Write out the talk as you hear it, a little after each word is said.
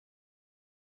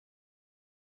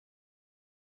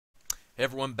Hey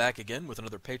everyone, back again with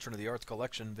another Patron of the Arts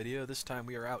Collection video. This time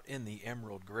we are out in the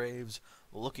Emerald Graves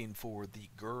looking for the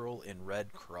Girl in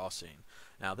Red Crossing.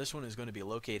 Now this one is going to be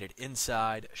located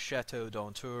inside Chateau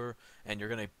d'Antour, and you're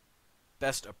going to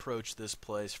best approach this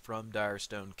place from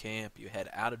Direstone Camp. You head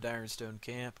out of Direstone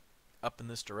Camp, up in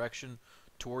this direction,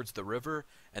 towards the river,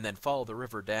 and then follow the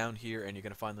river down here, and you're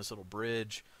going to find this little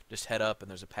bridge. Just head up, and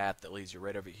there's a path that leads you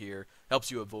right over here. Helps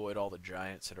you avoid all the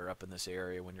giants that are up in this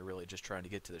area when you're really just trying to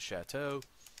get to the chateau.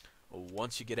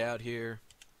 Once you get out here,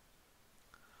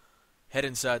 head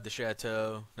inside the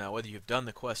chateau. Now, whether you've done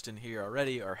the quest in here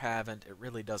already or haven't, it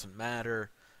really doesn't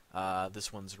matter.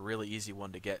 This one's a really easy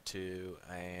one to get to,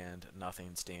 and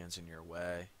nothing stands in your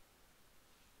way.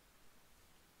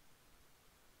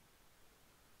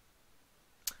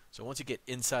 So once you get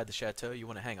inside the chateau, you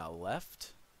want to hang a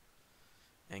left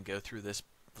and go through this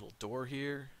little door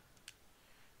here.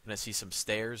 You're going to see some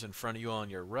stairs in front of you on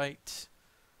your right.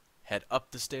 Head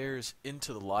up the stairs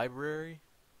into the library,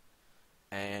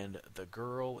 and The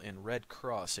Girl in Red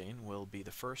Crossing will be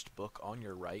the first book on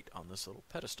your right on this little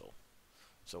pedestal.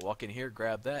 So walk in here,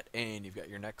 grab that, and you've got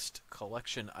your next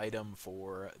collection item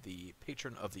for the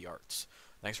Patron of the Arts.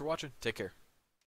 Thanks for watching. Take care.